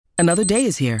Another day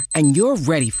is here, and you're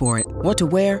ready for it. What to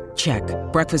wear? Check.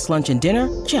 Breakfast, lunch, and dinner?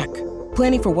 Check.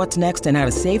 Planning for what's next and how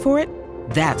to save for it?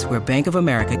 That's where Bank of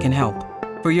America can help.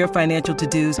 For your financial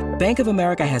to-dos, Bank of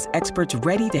America has experts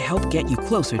ready to help get you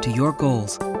closer to your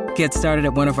goals. Get started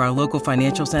at one of our local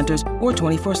financial centers or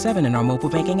 24/7 in our mobile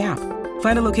banking app.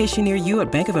 Find a location near you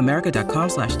at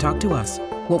bankofamerica.com/talktous.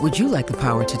 What would you like the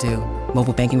power to do?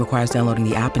 Mobile banking requires downloading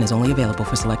the app and is only available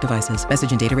for select devices.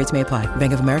 Message and data rates may apply.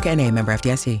 Bank of America N.A., member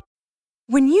FDIC.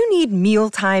 When you need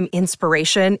mealtime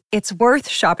inspiration, it's worth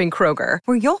shopping Kroger,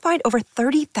 where you'll find over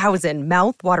 30,000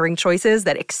 mouth-watering choices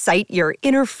that excite your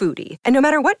inner foodie. And no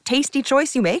matter what tasty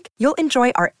choice you make, you'll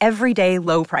enjoy our everyday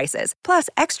low prices, plus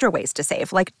extra ways to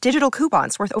save, like digital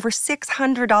coupons worth over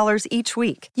 $600 each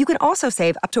week. You can also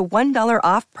save up to $1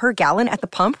 off per gallon at the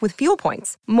pump with fuel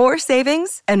points. More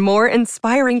savings and more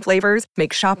inspiring flavors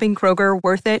make shopping Kroger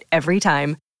worth it every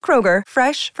time. Kroger,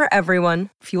 fresh for everyone.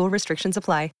 Fuel restrictions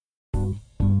apply.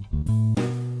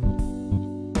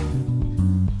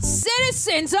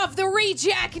 Citizens of the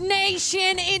Reject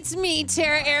Nation, it's me,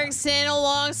 Tara Erickson,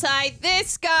 alongside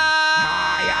this guy.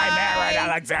 Hi, I'm Aaron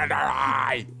Alexander.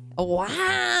 Hi.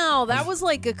 Wow, that was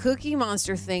like a Cookie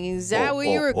Monster thing. Is that what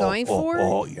you were going for?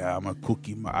 Oh, yeah, I'm a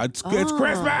cookie. It's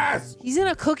Christmas. He's in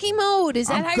a cookie mode. Is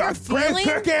that how you're feeling?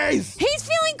 Cookies. He's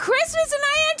feeling Christmas, and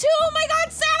I am too. Oh my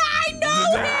God, Santa, I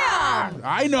know him.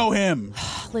 I know him.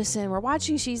 Listen, we're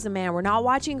watching She's the Man. We're not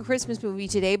watching a Christmas movie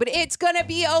today, but it's gonna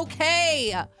be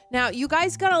okay. Now, you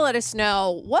guys gotta let us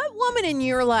know, what woman in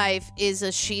your life is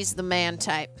a She's the Man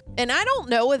type? And I don't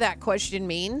know what that question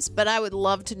means, but I would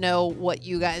love to know what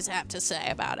you guys have to say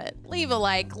about it. Leave a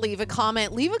like, leave a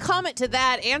comment to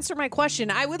that. Answer my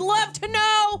question. I would love to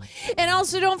know. And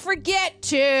also don't forget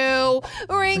to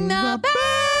ring the bell.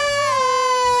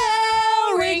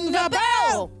 Ring the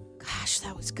bell. Gosh,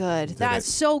 that was good. That's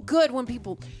so good when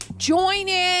people join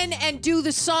in and do the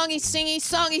songy,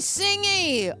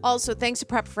 singy. Also, thanks to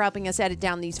Prep for helping us edit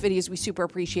down these videos. We super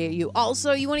appreciate you.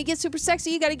 Also, you want to get super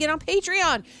sexy, you got to get on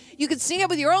Patreon. You can sing it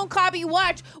with your own copy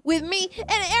watch with me and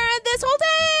Aaron this whole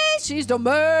day. She's the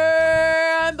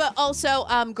man. But also,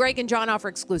 Greg and John offer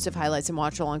exclusive highlights and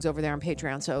watch-alongs over there on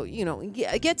Patreon. So,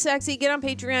 get sexy, get on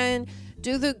Patreon,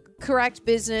 do the correct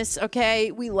business,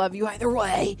 okay? We love you either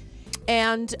way.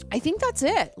 And I think that's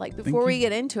it. Like, before we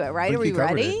get into it, right? Are we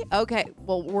ready? Okay.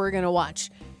 Well, we're going to watch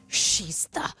She's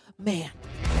the Man.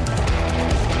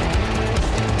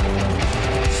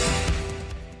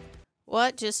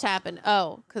 What just happened?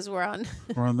 Oh, because we're on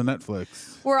the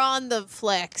Netflix. We're on the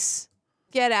flicks.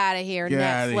 Get out of here, Get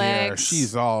Netflix. Out of here.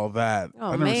 She's all that.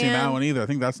 Oh, I've never seen that one either. I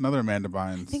think that's another Amanda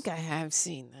Bynes. I think I have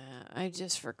seen that. I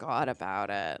just forgot about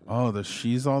it. Oh, the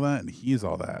She's all that and He's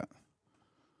all that.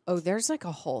 Oh, there's like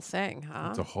a whole thing, huh?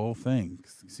 It's a whole thing.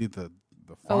 You see the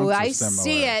fonts Oh, are I similar.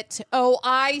 see it. Oh,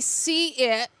 I see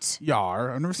it.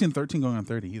 Yar. I've never seen 13 going on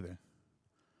 30 either.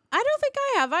 I don't think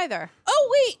I have either. Oh,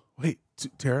 wait. Wait,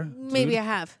 Tara? Maybe I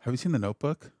have. Have you seen The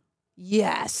Notebook?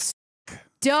 Yes.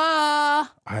 Duh. I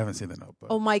haven't seen The Notebook.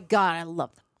 Oh, my God. I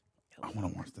love them. I want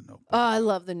to watch The Notebook. Oh, I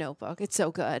love The Notebook. It's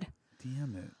so good.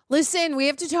 Damn it. Listen, we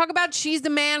have to talk about She's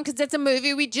the Man because that's a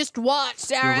movie we just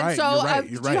watched, Aaron. You're right, so, you're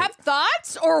right, do you have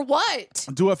thoughts or what?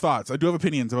 I do have thoughts. I do have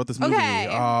opinions about this movie. Okay.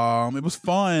 It was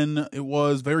fun. It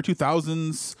was very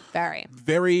 2000s. Very.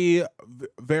 It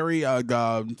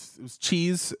was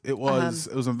cheese. It was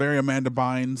a very Amanda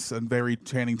Bynes and very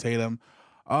Channing Tatum.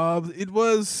 It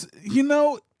was,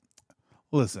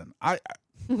 listen,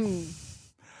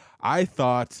 I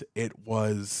thought it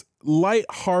was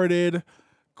lighthearted,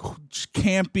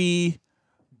 campy,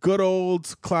 good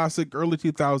old classic early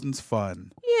 2000s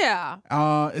fun. Yeah.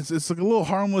 It's like a little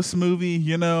harmless movie,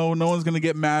 no one's going to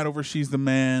get mad over She's the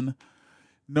Man.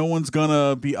 No one's going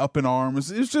to be up in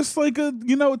arms. It's just like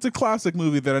it's a classic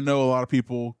movie that I know a lot of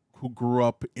people who grew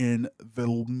up in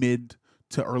the mid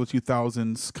to early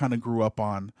 2000s kind of grew up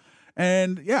on.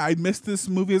 And yeah, I missed this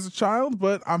movie as a child,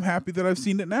 but I'm happy that I've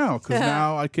seen it now because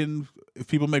now I can, if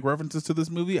people make references to this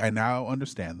movie, I now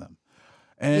understand them.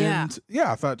 And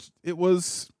yeah, I thought it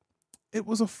was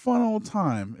a fun old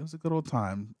time. It was a good old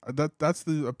time. That's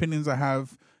the opinions I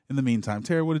have in the meantime.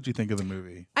 Tara, what did you think of the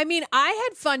movie? I mean, I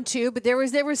had fun too, but there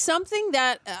was something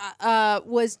that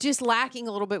was just lacking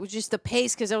a little bit, was just the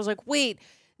pace, because I was like, wait,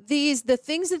 the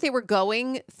things that they were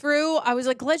going through, I was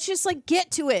like, let's just like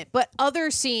get to it. But other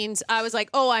scenes, I was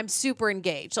like, oh, I'm super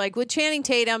engaged. Like with Channing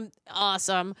Tatum,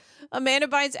 awesome. Amanda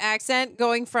Bynes' accent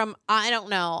going from, I don't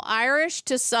know, Irish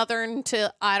to Southern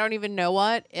to I don't even know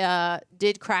what,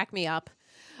 did crack me up.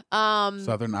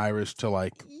 Southern Irish to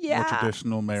like more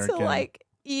traditional American. So like,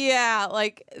 yeah,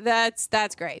 like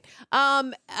that's great.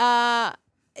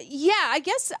 Yeah, I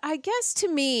guess to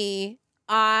me,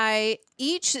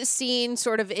 each scene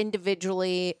sort of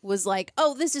individually was like,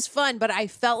 oh, this is fun, but I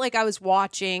felt like I was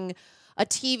watching a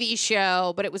TV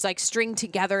show, but it was like stringed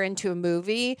together into a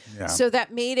movie. Yeah. So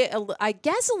that made it, I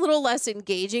guess, a little less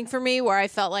engaging for me, where I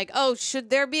felt like, oh, should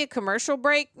there be a commercial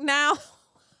break now?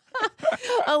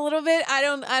 A little bit. I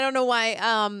don't know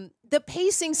why. The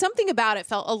pacing, something about it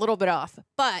felt a little bit off,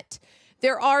 but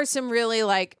there are some really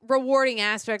like rewarding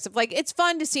aspects of like, it's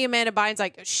fun to see Amanda Bynes.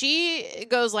 Like she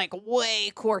goes like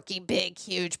way quirky, big,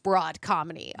 huge, broad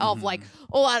comedy of like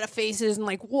a lot of faces and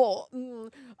like, whoa,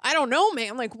 I don't know,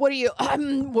 man. Like, what do you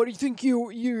think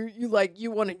you like,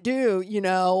 you want to do, you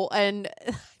know? And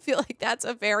I feel like that's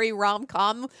a very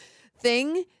rom-com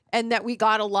thing. And that we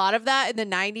got a lot of that in the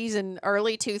 90s and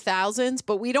early 2000s,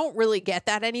 but we don't really get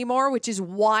that anymore, which is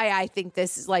why I think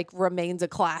this is like remains a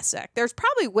classic. There's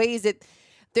probably ways that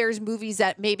there's movies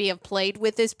that maybe have played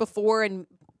with this before and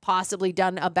possibly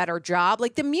done a better job.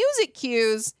 Like the music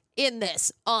cues in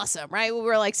this, awesome, right? We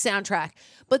were like soundtrack,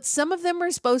 but some of them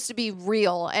were supposed to be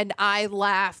real. And I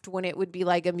laughed when it would be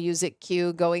like a music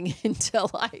cue going into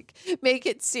like make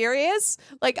it serious.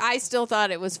 Like I still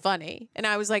thought it was funny. And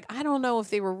I was like, I don't know if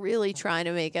they were really trying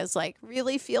to make us like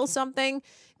really feel something.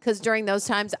 Cause during those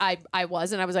times I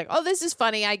was like, oh, this is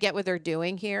funny. I get what they're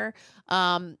doing here.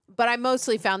 But I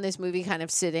mostly found this movie kind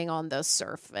of sitting on the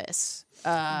surface.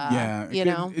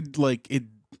 It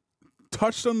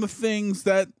touched on the things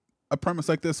that a premise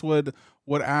like this would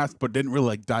ask, but didn't really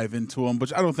like dive into them,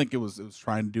 which I don't think it was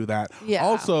trying to do that. Yeah.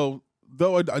 Also,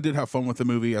 though I did have fun with the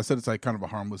movie, I said it's like kind of a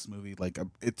harmless movie. Like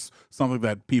it's something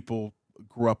that people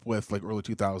grew up with, like early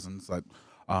 2000s, that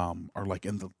are like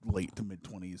in the late to mid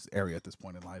 20s area at this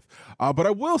point in life. But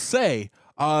I will say,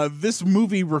 this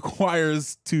movie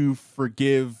requires you to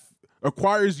forgive a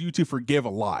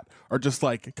lot, or just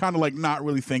like kind of like not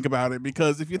really think about it,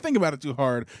 because if you think about it too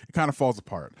hard, it kind of falls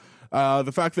apart.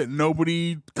 The fact that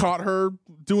nobody caught her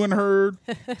doing her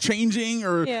changing,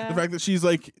 or the fact that she's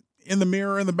like in the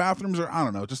mirror in the bathrooms, or I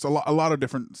don't know, just a lot of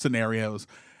different scenarios.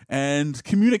 And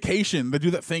communication, they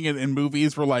do that thing in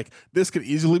movies where like this could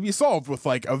easily be solved with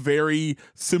like a very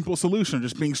simple solution,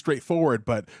 just being straightforward.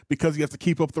 But because you have to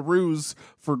keep up the ruse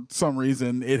for some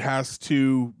reason, it has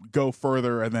to go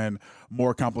further, and then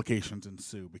more complications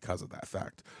ensue because of that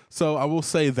fact. So I will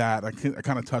say that I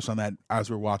kind of touched on that as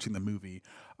we're watching the movie.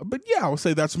 But yeah, I will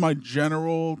say that's my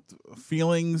general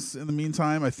feelings in the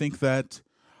meantime. I think that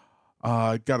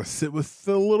I got to sit with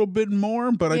a little bit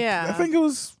more, but I think it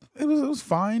was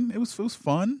fine. It was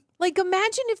fun. Like,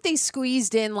 imagine if they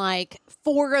squeezed in like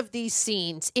 4 of these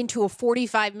scenes into a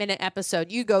 45-minute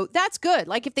episode. You go, that's good.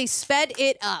 Like, if they sped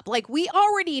it up, like we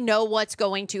already know what's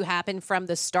going to happen from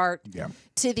the start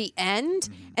to the end.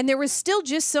 And there was still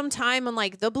just some time when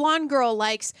like the blonde girl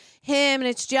likes him and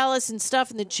it's jealous and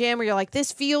stuff in the gym, where you're like,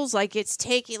 this feels like it's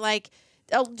taking like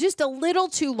just a little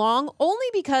too long, only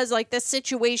because like the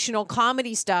situational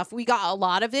comedy stuff, we got a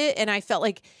lot of it. And I felt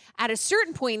like at a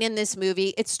certain point in this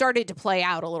movie, it started to play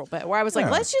out a little bit, where I was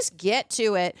like, let's just get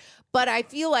to it. But I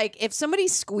feel like if somebody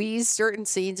squeezed certain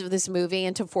scenes of this movie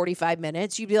into 45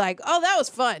 minutes, you'd be like, oh, that was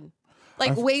fun.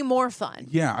 Like way more fun.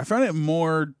 Yeah, I found it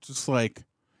more just like,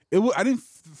 I didn't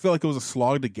feel like it was a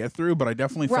slog to get through, but I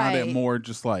definitely found it more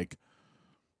just like,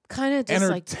 kind of just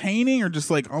entertaining, like, or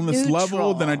just like on this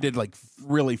level than I did like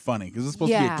really funny, because it's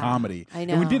supposed to be a comedy. I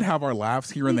know. And we did have our laughs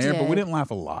here and there, but we didn't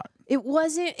laugh a lot. It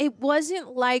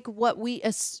wasn't like what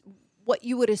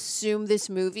you would assume this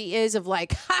movie is, of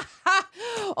like, ha ha,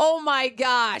 oh my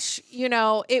gosh, you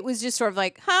know. It was just sort of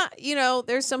like, you know,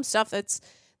 there's some stuff that's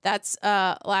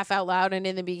laugh out loud. And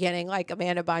in the beginning, like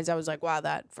Amanda Bynes, I was like, wow,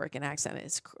 that freaking accent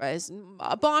is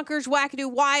bonkers,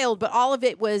 wackadoo, wild. But all of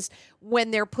it was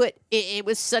when they're it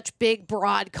was such big,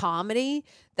 broad comedy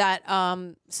that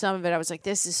some of it I was like,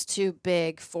 this is too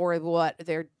big for what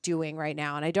they're doing right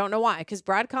now. And I don't know why, because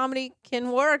broad comedy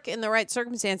can work in the right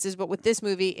circumstances. But with this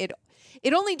movie, it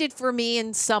only did for me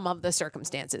in some of the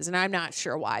circumstances. And I'm not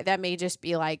sure why. That may just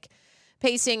be like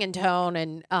pacing and tone,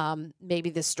 and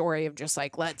maybe the story of just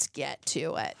like, let's get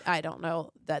to it. I don't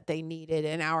know that they needed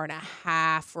an hour and a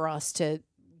half for us to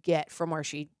get from where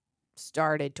she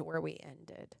started to where we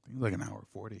ended. I think like an hour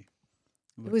 40.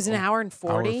 It was an hour and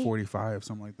 40? Hour 45,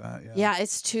 something like that. Yeah,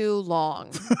 it's too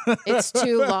long. It's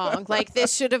too long. Like,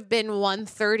 this should have been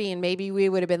 1:30, and maybe we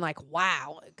would have been like,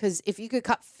 wow. Because if you could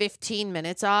cut 15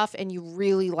 minutes off, and you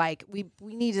really like, we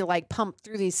need to like pump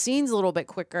through these scenes a little bit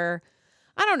quicker.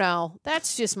 I don't know.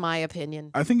 That's just my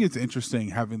opinion. I think it's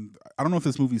interesting I don't know if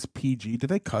this movie's PG. Did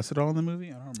they cuss at all in the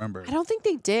movie? I don't remember. I don't think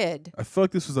they did. I feel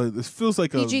like this feels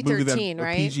like PG-13, a movie that,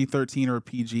 right? a PG-13 or a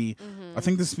PG. I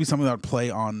think this would be something that would play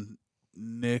on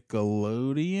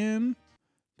Nickelodeon.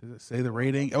 Does it say the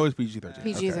rating? Oh, it's PG-13.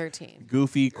 PG-13.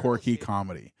 Goofy, quirky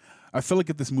comedy. I feel like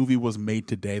if this movie was made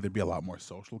today, there'd be a lot more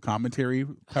social commentary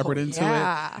peppered into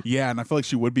it. Yeah, and I feel like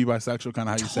she would be bisexual, kind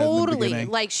of how you said in the beginning.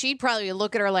 Like, she'd probably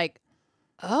look at her like,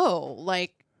 oh,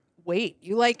 like, wait,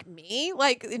 you like me?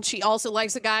 Like, and she also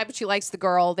likes the guy, but she likes the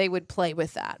girl. They would play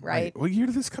with that, right? What year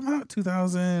did this come out?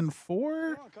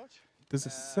 2004? Does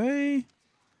it say?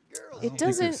 It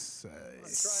doesn't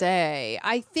say.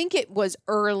 I think it was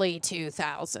early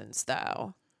 2000s,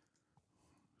 though.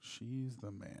 She's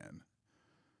the man.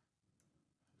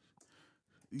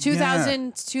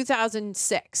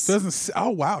 2006. Oh,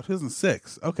 wow.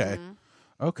 2006. Okay.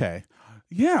 Okay.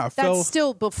 Yeah. That's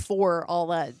still before all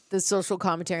that, the social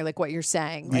commentary, like what you're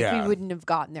saying. Like, we wouldn't have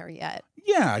gotten there yet.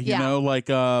 Yeah. You know, like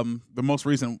the most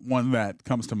recent one that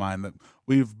comes to mind that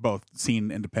we've both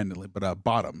seen independently, but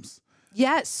Bottoms.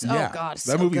 Yes. Yeah. Oh, God. That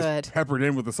So movie's good. peppered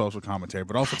in with the social commentary,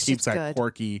 but also keeps that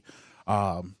quirky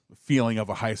feeling of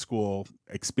a high school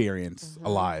experience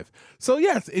alive. So,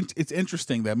 yeah, it's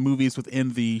interesting that movies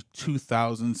within the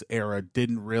 2000s era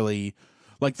didn't really,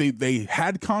 like, they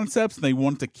had concepts and they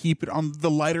wanted to keep it on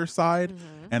the lighter side.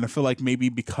 And I feel like maybe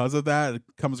because of that, it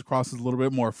comes across as a little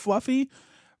bit more fluffy,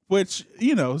 which,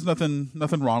 you know, there's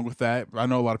nothing wrong with that. I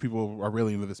know a lot of people are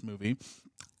really into this movie.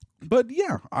 But,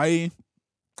 yeah,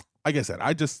 like I said,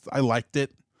 I liked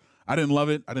it. I didn't love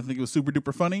it. I didn't think it was super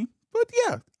duper funny, but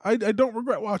yeah, I don't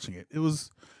regret watching it. It was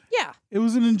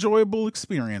an enjoyable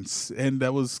experience, and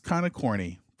that was kind of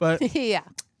corny, but yeah.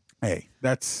 Hey,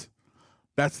 that's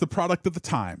the product of the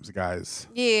times, guys.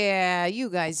 Yeah, you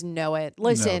guys know it.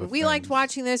 Listen, we liked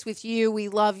watching this with you. We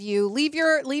love you. Leave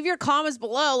your comments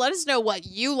below. Let us know what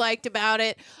you liked about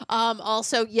it.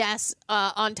 Also, yes,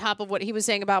 on top of what he was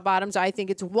saying about Bottoms, I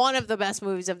think it's one of the best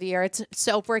movies of the year. It's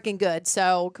so freaking good.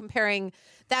 So comparing,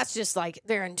 that's just like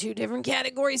they're in two different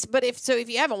categories. But if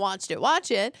you haven't watched it,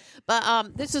 watch it.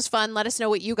 But this was fun. Let us know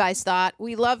what you guys thought.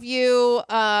 We love you.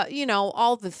 You know,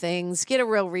 all the things. Get a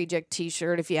Real Reject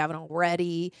t-shirt if you haven't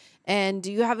already. And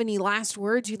do you have any last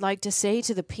words you'd like to say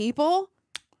to the people?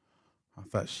 I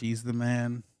thought she's the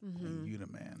man and you the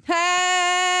man.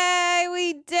 Hey,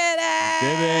 we did it.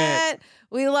 Did it.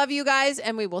 We love you guys,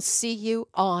 and we will see you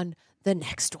on the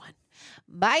next one.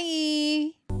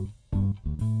 Bye.